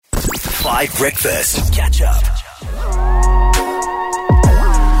5 Breakfast. Catch up.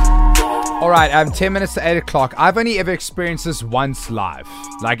 All right, 10 minutes to 8 o'clock. I've only ever experienced this once live,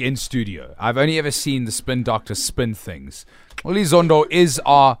 like in studio. I've only ever seen the spin doctor spin things. Uli Zondo is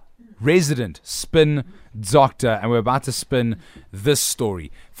our resident spin doctor, and we're about to spin this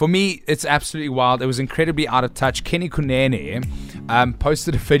story. For me, it's absolutely wild. It was incredibly out of touch. Kenny Kunene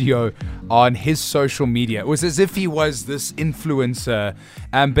posted a video on his social media. It was as if he was this influencer,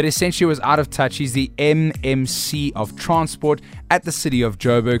 but essentially was out of touch. He's the MMC of transport at the city of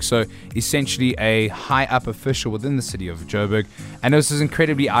Joburg, so essentially a high-up official within the city of Joburg, and this is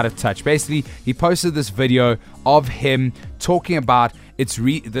incredibly out of touch. Basically, he posted this video of him talking about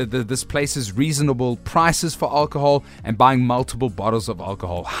this place's reasonable prices for alcohol and buying multiple bottles of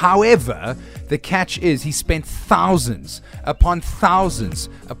alcohol. However, the catch is he spent thousands upon thousands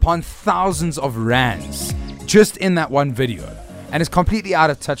upon thousands of rands just in that one video. And it's completely out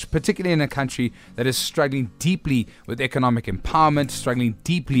of touch, particularly in a country that is struggling deeply with economic empowerment, struggling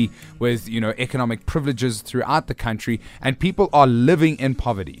deeply with, economic privileges throughout the country, and people are living in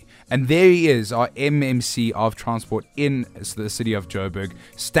poverty. And there he is, our MMC of transport in the city of Joburg,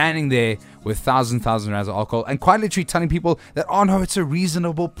 standing there with thousands rands of alcohol and quite literally telling people that, oh no, it's a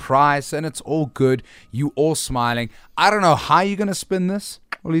reasonable price and it's all good. You all smiling. I don't know how you're going to spin this,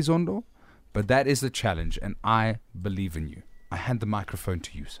 Olizondo, but that is the challenge, and I believe in you. I hand the microphone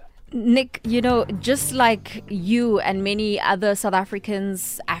to you, sir. Nick, just like you and many other South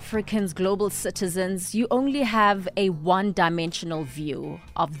Africans, global citizens, you only have a one-dimensional view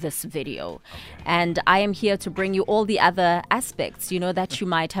of this video. Okay. And I am here to bring you all the other aspects, that you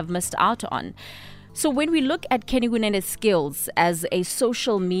might have missed out on. So when we look at Kenny Kunene's skills as a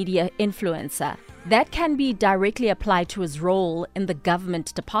social media influencer, that can be directly applied to his role in the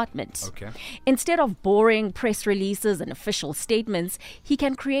government department. Okay. Instead of boring press releases and official statements, he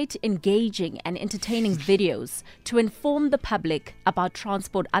can create engaging and entertaining videos to inform the public about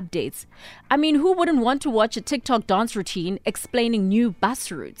transport updates. I mean, who wouldn't want to watch a TikTok dance routine explaining new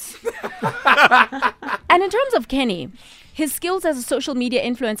bus routes? And in terms of Kenny, his skills as a social media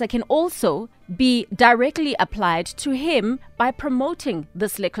influencer can also be directly applied to him by promoting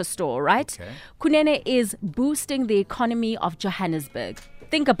this liquor store, right? Okay. Kunene is boosting the economy of Johannesburg.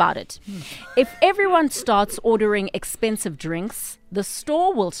 Think about it. If everyone starts ordering expensive drinks, the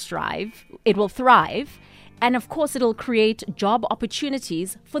store will thrive, and of course it'll create job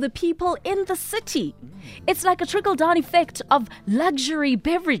opportunities for the people in the city. It's like a trickle-down effect of luxury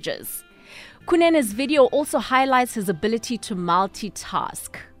beverages. Kunene's video also highlights his ability to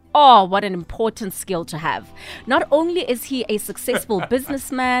multitask. Oh, what an important skill to have. Not only is he a successful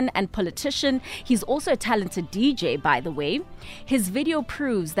businessman and politician, he's also a talented DJ, by the way. His video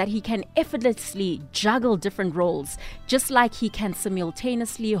proves that he can effortlessly juggle different roles, just like he can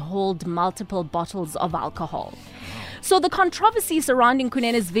simultaneously hold multiple bottles of alcohol. So the controversy surrounding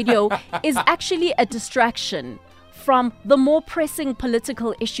Kunene's video is actually a distraction from the more pressing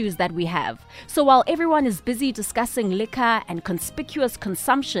political issues that we have. So while everyone is busy discussing liquor and conspicuous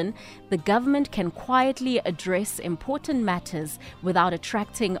consumption, the government can quietly address important matters without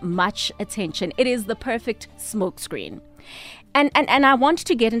attracting much attention. It is the perfect smokescreen. And I want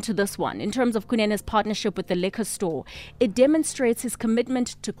to get into this one. In terms of Kunene's partnership with the liquor store, it demonstrates his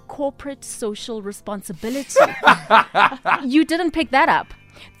commitment to corporate social responsibility. You didn't pick that up.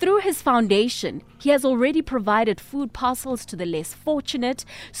 Through his foundation, he has already provided food parcels to the less fortunate.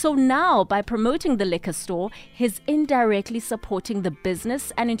 So now, by promoting the liquor store, he's indirectly supporting the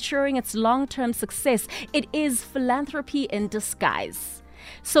business and ensuring its long-term success. It is philanthropy in disguise.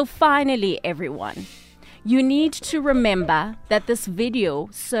 So finally, everyone, you need to remember that this video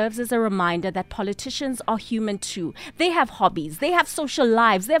serves as a reminder that politicians are human too. They have hobbies, they have social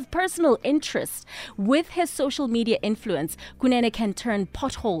lives, they have personal interests. With his social media influence, Kunene can turn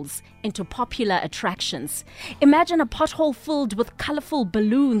potholes into popular attractions. Imagine a pothole filled with colorful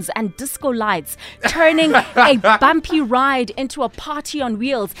balloons and disco lights, turning a bumpy ride into a party on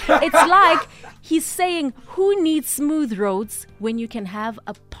wheels. It's like he's saying, who needs smooth roads when you can have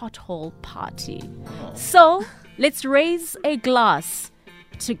a pothole party? So let's raise a glass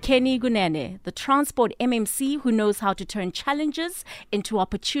to Kenny Kunene, the transport MMC who knows how to turn challenges into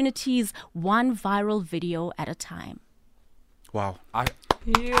opportunities, one viral video at a time. Wow.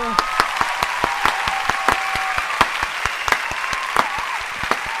 Yeah.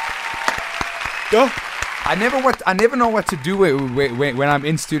 I never know what to do when I'm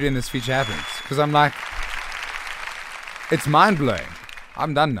in studio and this feature happens, because I'm like, it's mind blowing.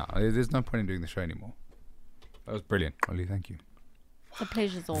 I'm done now. There's no point in doing the show anymore. That was brilliant, Oli. Thank you. The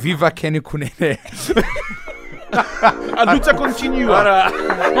pleasure's all Viva Kenny Kunene. A luta continua.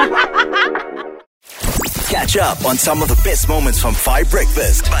 Catch up on some of the best moments from 5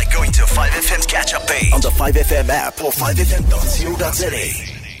 Breakfast by going to 5FM's catch-up page on the 5FM app or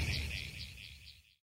 5FM.co.za.